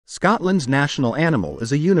Scotland's national animal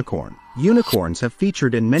is a unicorn. Unicorns have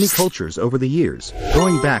featured in many cultures over the years,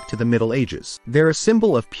 going back to the Middle Ages. They're a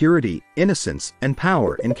symbol of purity, innocence, and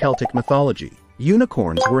power in Celtic mythology.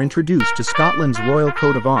 Unicorns were introduced to Scotland's royal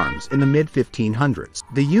coat of arms in the mid-1500s.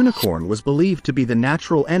 The unicorn was believed to be the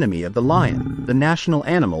natural enemy of the lion, the national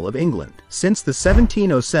animal of England. Since the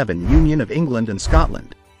 1707 union of England and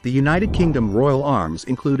Scotland, the United Kingdom royal arms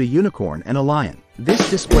include a unicorn and a lion. This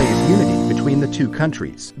displays unity between the two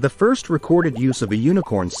countries. The first recorded use of a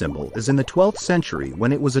unicorn symbol is in the 12th century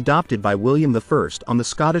when it was adopted by William I on the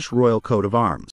Scottish royal coat of arms.